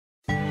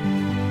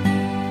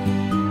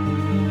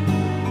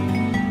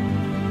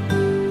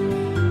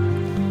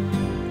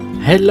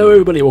Hello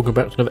everybody, welcome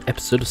back to another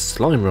episode of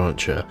Slime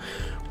Rancher.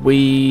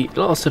 We,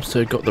 last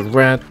episode, got the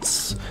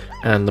rats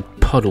and the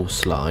puddle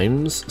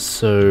slimes,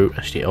 so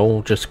actually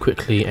I'll just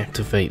quickly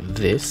activate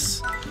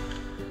this.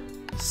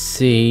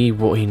 See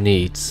what he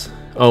needs.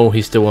 Oh,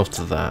 he's still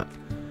after that.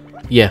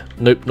 Yeah,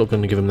 nope, not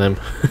going to give him them.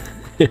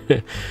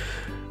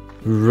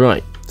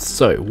 Right,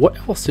 so what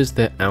else is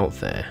there out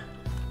there?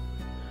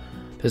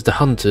 There's the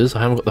hunters,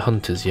 I haven't got the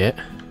hunters yet.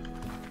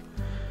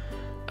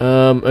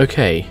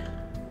 Okay.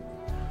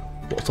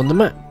 What's on the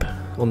map?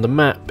 On the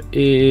map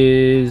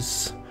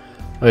is...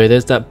 oh yeah,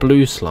 there's that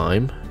blue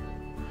slime.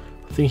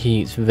 I think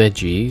he eats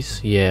veggies,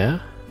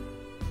 yeah.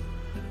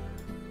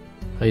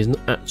 Oh, he's not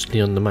actually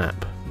on the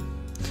map.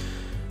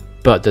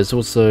 But there's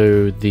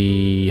also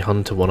the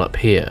hunter one up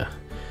here.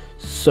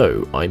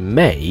 So, I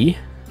may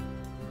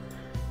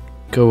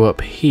go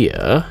up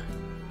here.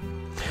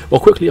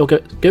 Well, quickly I'll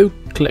go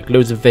collect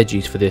loads of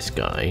veggies for this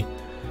guy.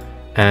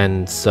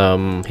 And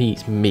he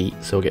eats meat,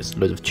 so I'll get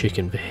loads of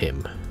chicken for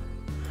him.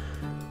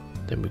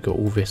 Then we've got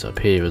all this up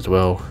here as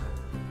well.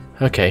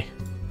 Okay.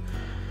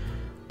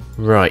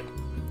 Right.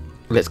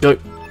 Let's go.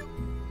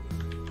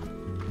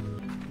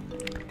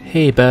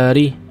 Hey,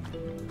 buddy.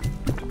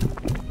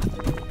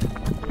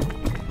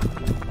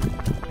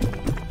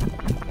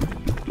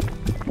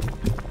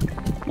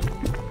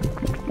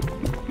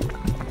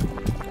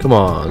 Come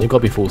on, you've got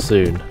to be full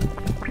soon.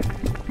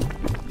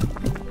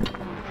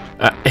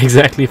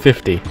 Exactly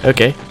 50.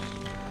 Okay.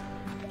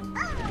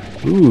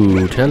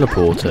 Ooh,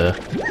 teleporter.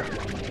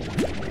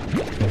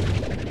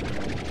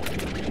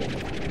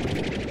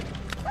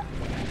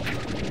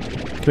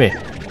 Come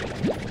here.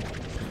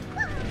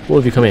 All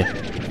of you come here.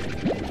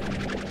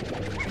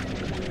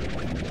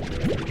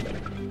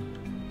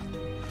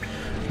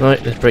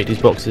 Right, let's break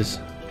these boxes.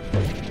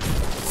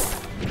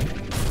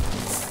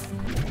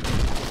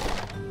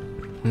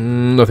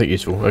 Nothing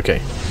useful.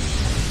 Okay.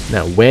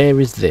 Now, where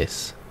is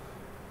this?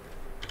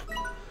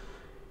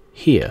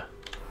 Here.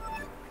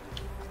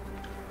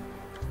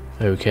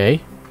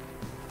 Okay.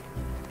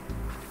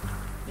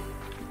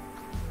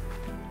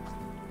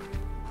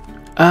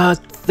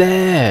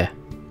 There!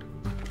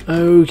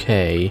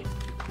 Okay.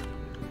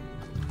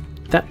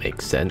 That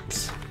makes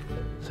sense.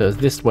 So it's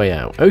this way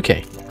out.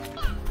 Okay.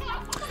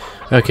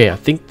 Okay, I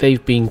think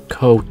they've been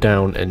cooled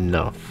down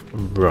enough.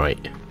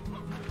 Right.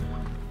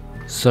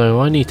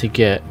 So I need to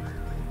get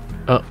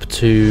up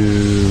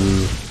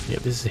to... yep,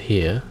 this is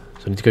here.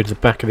 So I need to go to the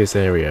back of this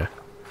area.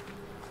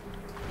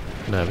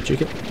 Can I have a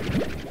chicken?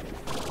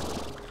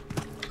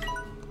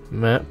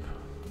 Map.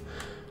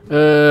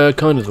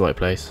 Kind of the right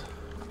place.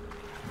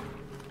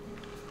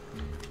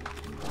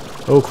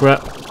 Oh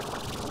crap.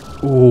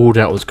 Ooh,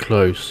 that was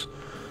close.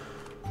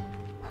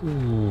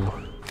 Ooh.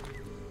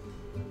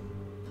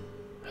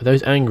 Are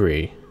those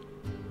angry?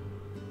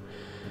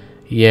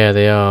 Yeah,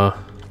 they are.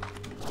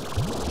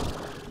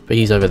 But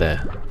he's over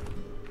there.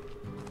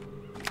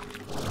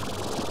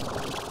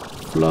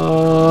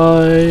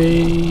 Fly!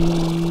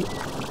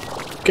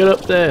 Get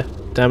up there!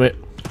 Damn it.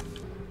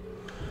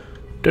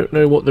 Don't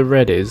know what the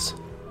red is.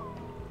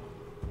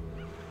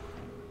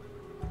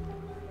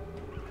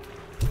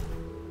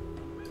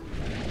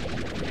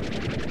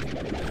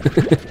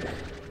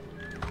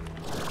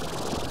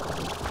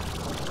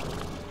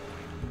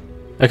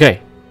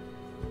 Okay.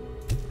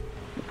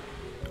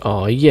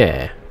 Oh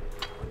yeah.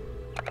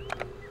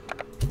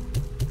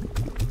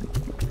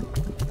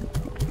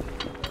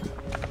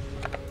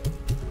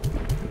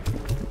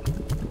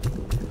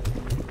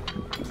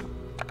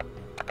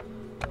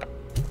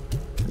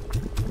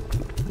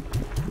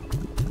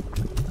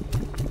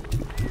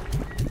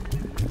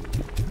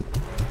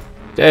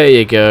 There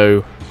you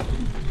go.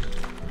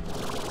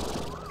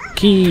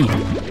 Key.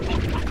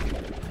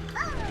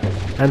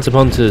 And some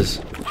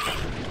hunters.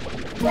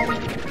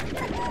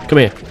 Come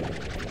here.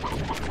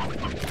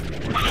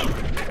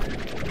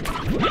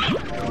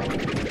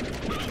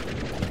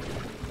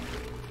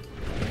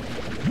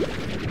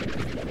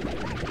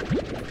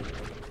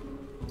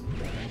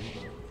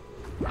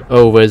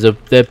 Oh,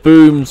 they're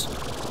booms.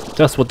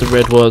 That's what the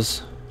red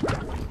was.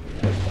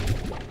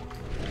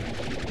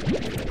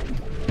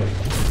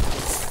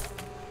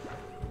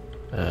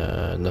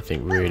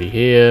 Nothing really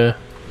here.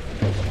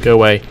 Go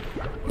away.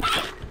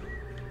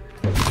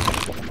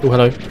 Oh,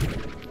 hello.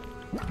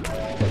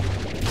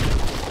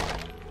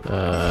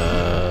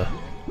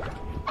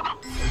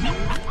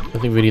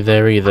 Nothing really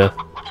there either.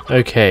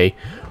 Okay.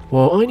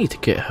 Well, I need to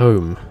get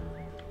home.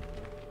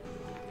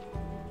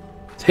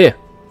 It's here.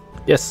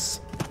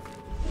 Yes.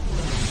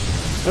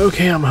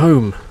 Okay, I'm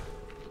home.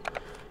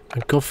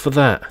 Thank God for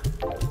that.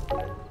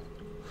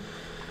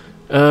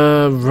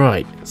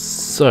 Right.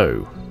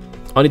 So,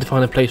 I need to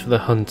find a place for the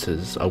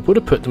hunters. I would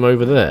have put them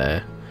over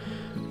there,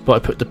 but I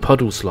put the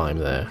puddle slime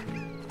there.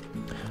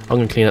 I'm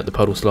going to clean up the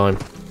puddle slime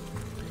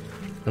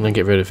and then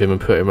get rid of him and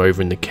put him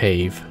over in the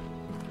cave.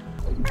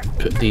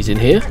 Put these in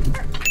here.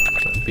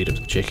 Feed him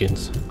some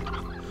chickens.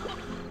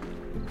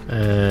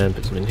 And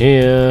put some in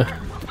here.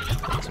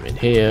 Put some in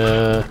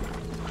here.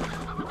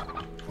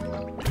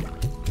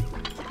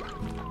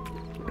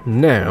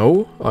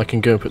 Now I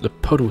can go and put the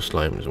puddle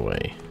slimes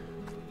away.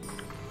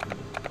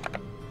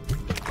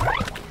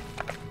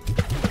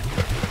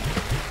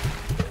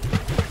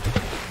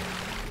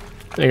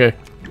 There you go.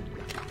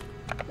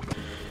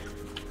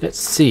 Let's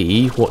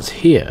see what's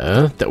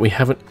here that we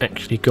haven't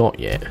actually got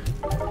yet.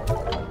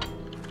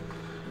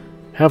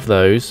 Have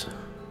those.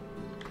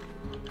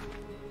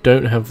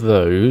 Don't have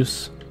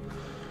those.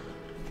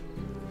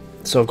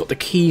 So I've got the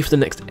key for the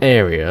next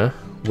area,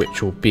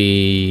 which will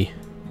be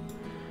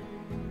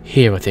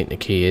here. I think the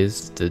key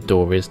is, the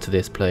door is to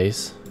this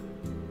place.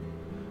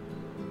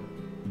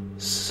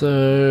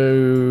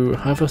 So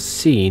have I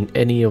seen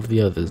any of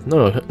the others?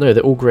 No, they're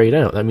all greyed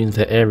out. That means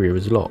their area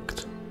is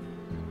locked.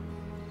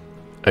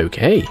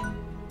 Okay.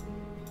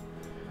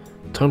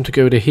 Time to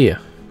go to here.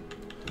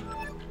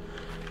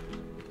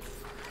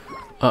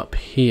 Up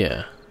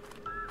here.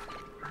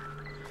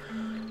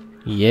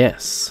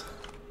 Yes.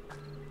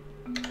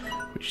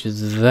 Which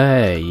is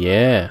there,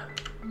 yeah.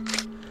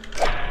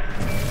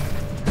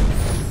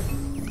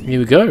 Here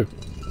we go.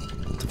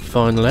 The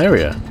final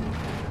area.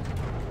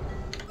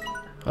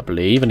 I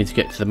believe I need to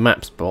get to the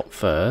map spot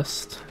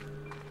first.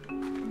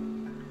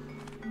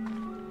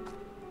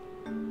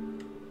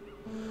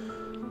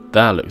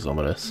 That looks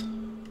ominous.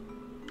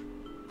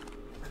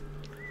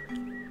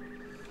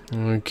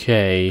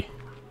 Okay.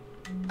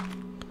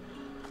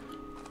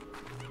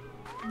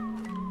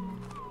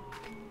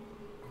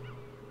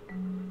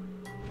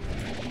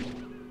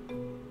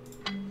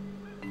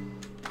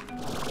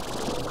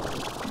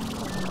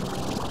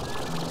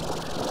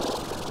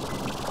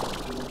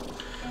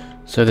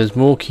 So there's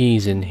more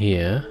keys in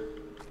here.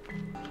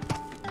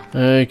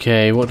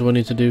 Okay, what do I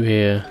need to do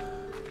here?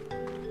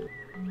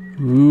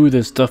 Ooh,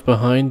 there's stuff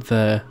behind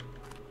there.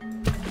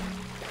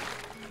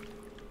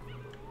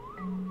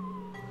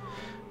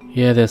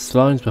 Yeah, there's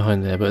slimes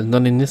behind there, but there's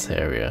none in this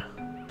area.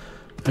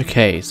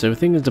 Okay, so the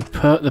thing is,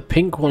 the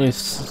pink one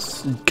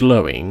is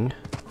glowing.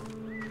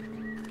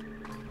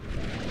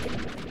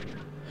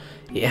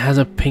 It has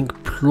a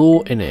pink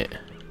claw in it.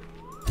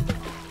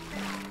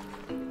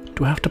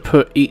 Do I have to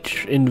put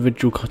each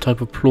individual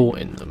type of claw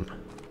in them?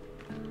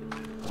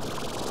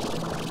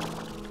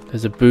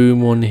 There's a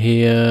boom one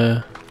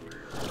here.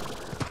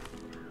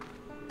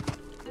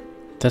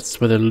 That's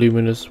where the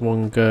luminous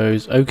one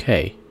goes.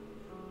 Okay.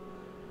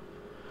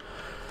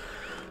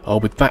 I'll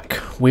be back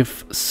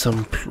with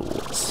some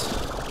claws.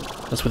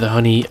 That's where the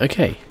honey...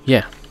 Okay,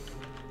 yeah.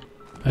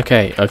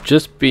 Okay, I've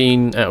just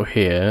been out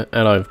here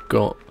and I've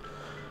got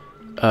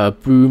a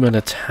boom and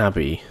a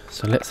tabby.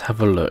 So let's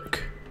have a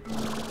look.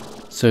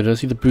 So do I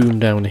see the boom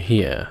down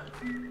here?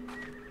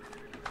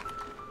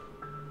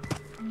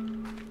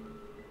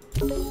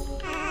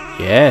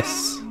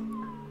 Yes.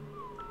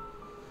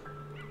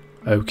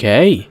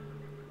 Okay.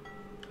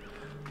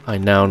 I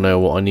now know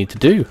what I need to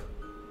do.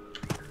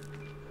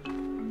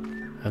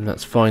 And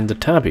that's find the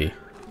tabby.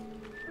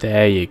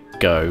 There you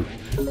go.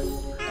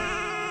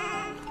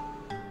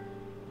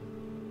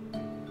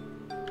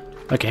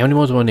 Okay, how many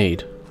more do I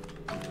need?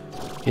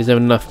 Is there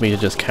enough for me to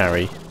just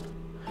carry?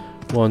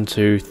 1,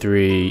 2,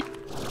 3,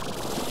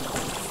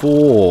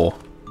 4.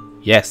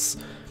 Yes,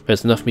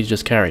 there's enough for me to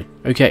just carry.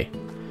 Okay.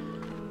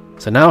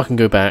 So now I can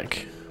go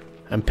back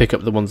and pick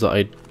up the ones that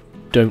I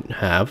don't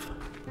have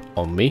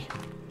on me.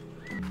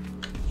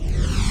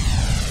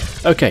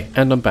 Okay,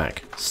 and I'm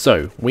back.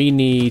 So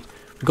we've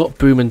got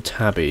Boom and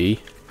Tabby.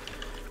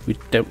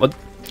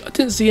 I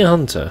didn't see a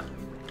hunter,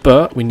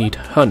 but we need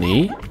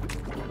honey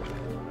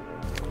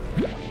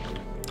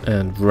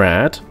and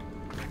rad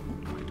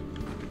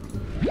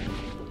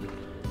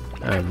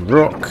and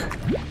rock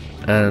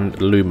and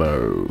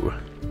lumo.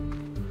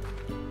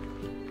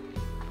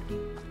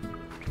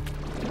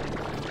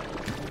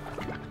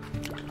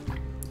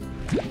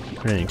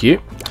 Thank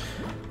you.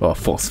 Oh,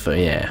 phosphor,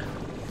 yeah.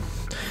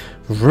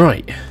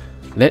 Right,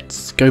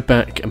 let's go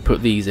back and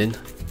put these in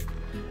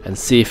and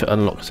see if it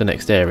unlocks the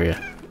next area.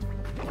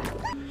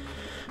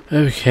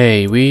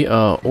 Okay, we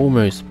are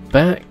almost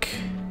back.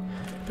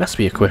 That's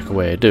be a quicker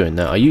way of doing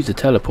that. I use the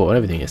teleport and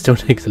everything, it still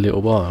takes a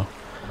little while.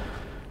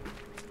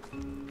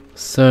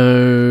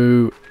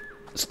 So,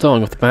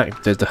 starting off the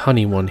back, there's the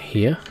honey one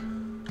here.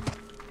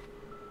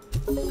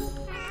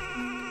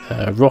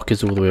 Rock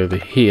is all the way over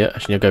here.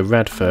 Actually, I'll go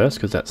rad first,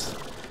 because that's...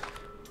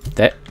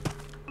 That.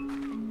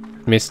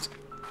 Missed.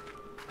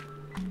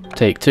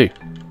 Take 2.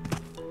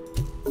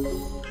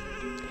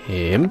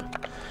 Him.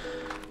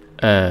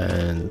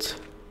 And...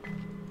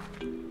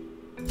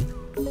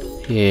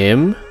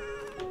 him.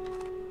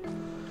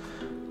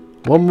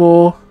 One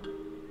more.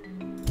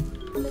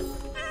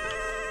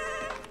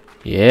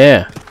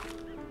 Yeah.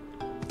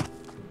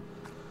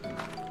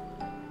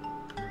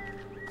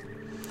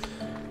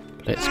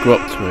 Let's go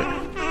up to it.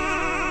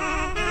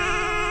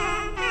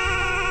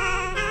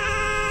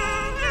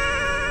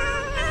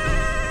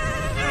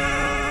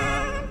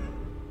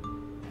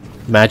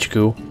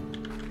 Magical.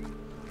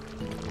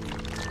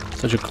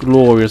 Such a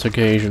glorious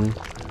occasion.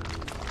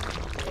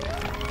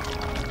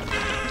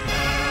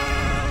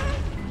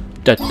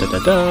 Da da da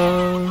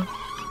da.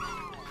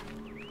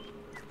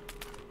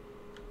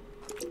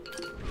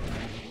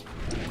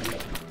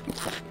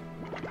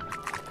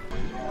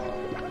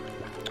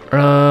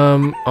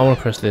 I want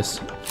to press this.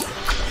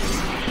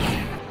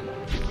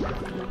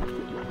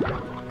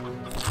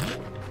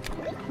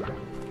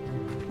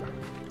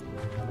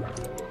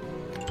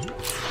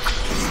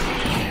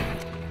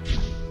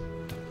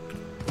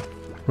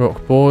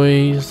 Rock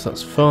boys,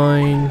 that's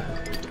fine.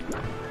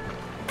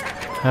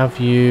 Have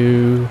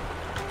you...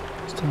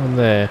 What's down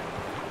there?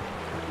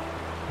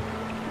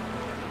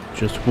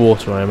 Just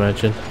water, I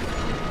imagine.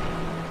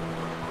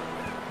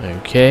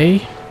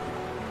 Okay.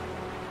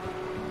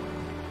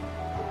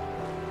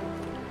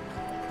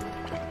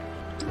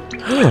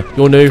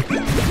 You're new.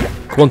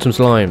 Quantum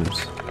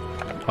slimes.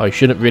 I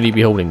shouldn't really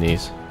be holding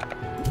these.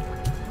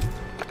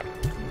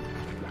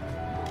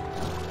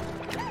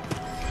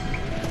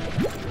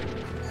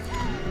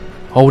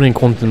 Holding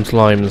quantum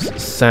slimes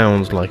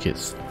sounds like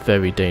it's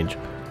very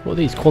dangerous. What are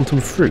these?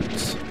 Quantum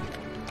fruits?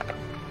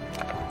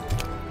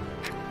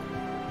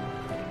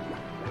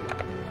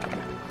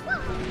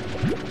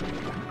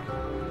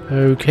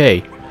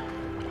 Okay.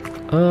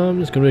 I'm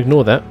just going to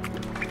ignore that.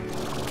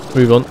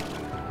 Move on.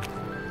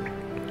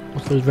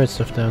 What's those red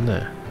stuff down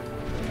there?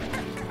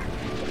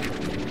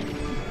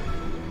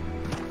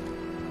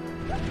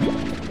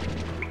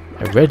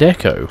 A red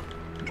echo?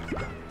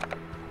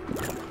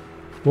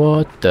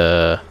 What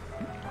the...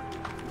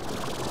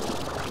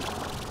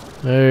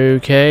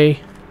 Okay,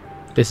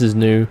 this is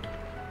new.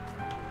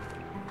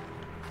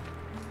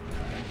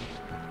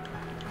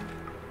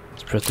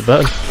 Let's press the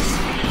button.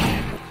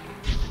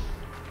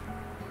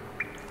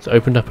 It's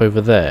opened up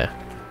over there.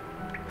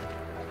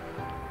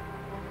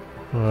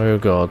 Oh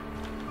god,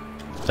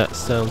 that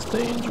sounds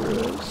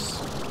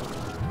dangerous.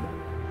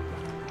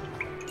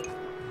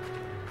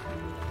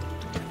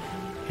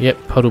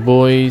 Yep, puddle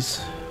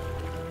boys.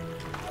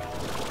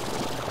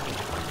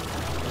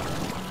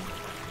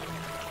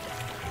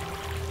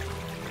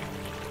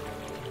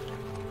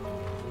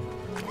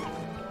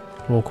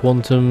 More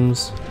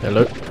quantums.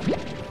 Hello.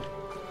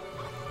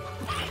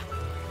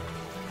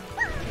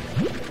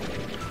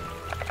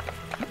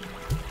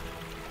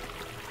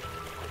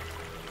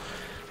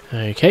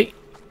 Okay.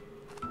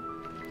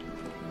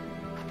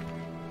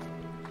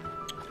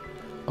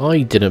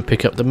 I didn't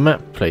pick up the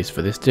map place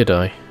for this, did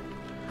I?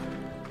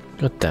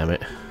 God damn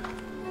it.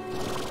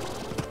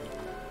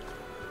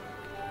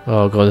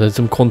 Oh god, there's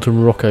some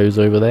quantum rockos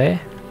over there.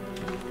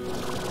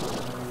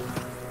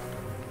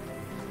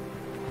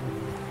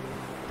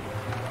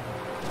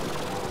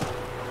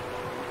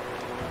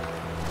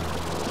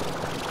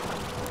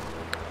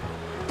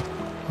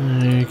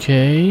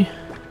 Okay.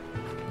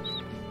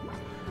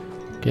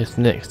 Guess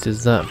next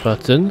is that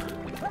button.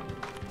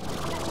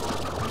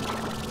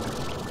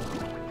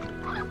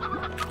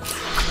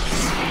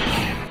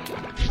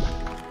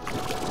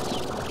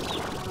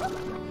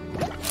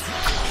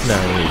 No,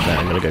 I don't need that.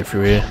 I'm gonna go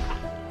through here.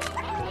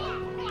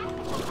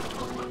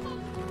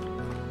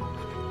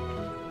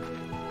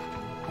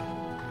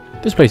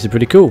 This place is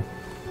pretty cool.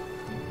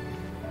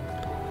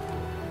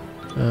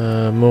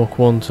 More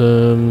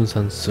quantums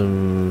and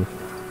some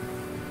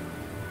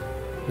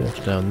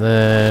water down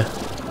there.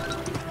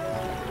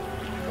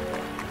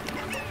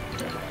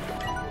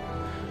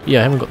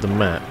 Yeah, I haven't got the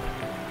map.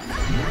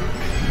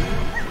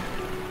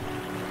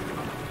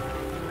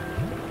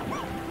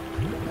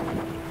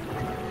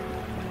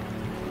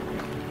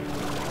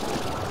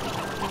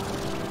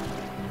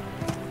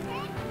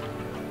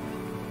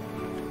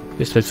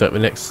 This looks like the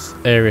next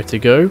area to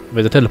go.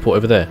 There's a teleport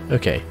over there.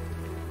 Okay.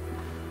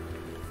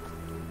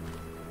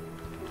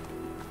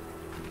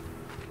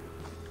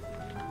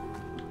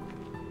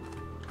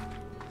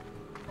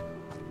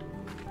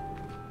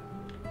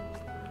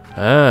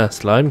 Ah,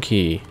 slime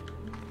key.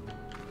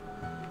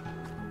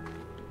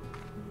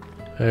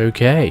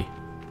 Okay.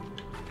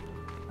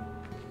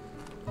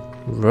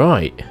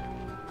 Right.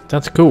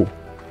 That's cool.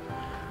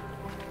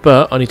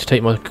 But I need to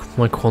take my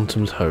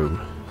quantums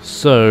home.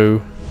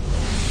 So,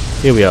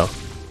 here we are.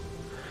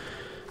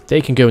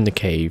 They can go in the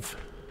cave.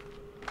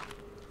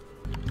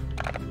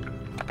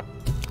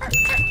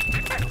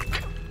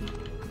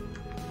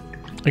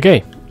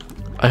 Okay.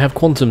 I have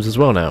quantums as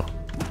well now.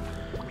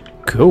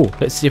 Cool.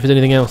 Let's see if there's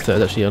anything else that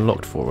is actually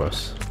unlocked for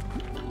us.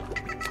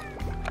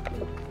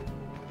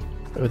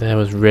 Where the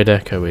hell is Red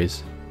Echo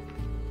is?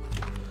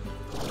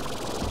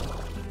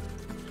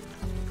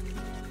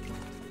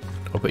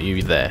 I'll put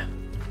you there.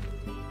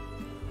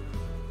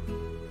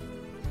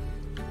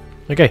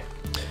 Okay.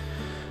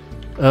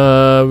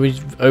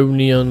 We've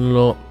only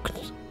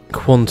unlocked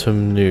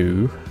Quantum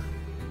New.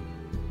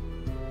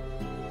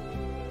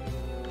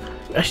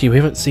 Actually, we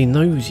haven't seen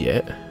those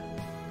yet.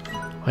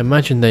 I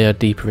imagine they are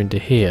deeper into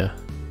here.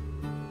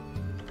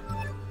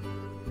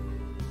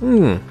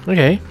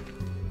 Okay.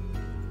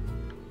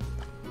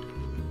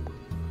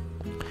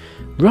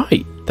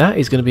 Right, that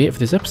is going to be it for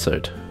this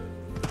episode.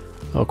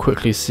 I'll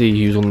quickly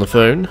see who's on the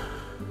phone.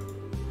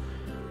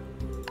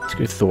 Let's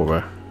go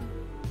Thora.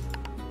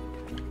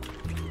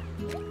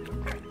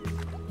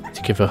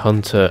 To give a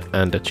hunter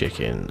and a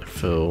chicken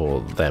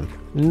for them.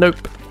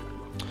 Nope.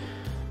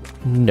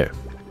 No.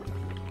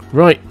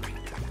 Right.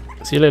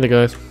 See you later,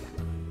 guys.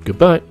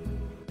 Goodbye.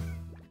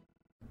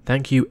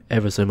 Thank you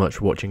ever so much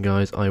for watching,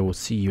 guys. I will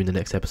see you in the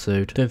next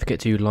episode. Don't forget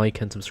to like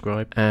and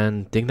subscribe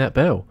and ding that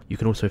bell. You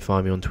can also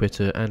find me on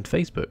Twitter and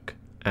Facebook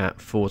at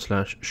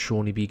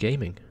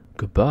 /SeannyBGaming.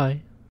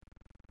 Goodbye.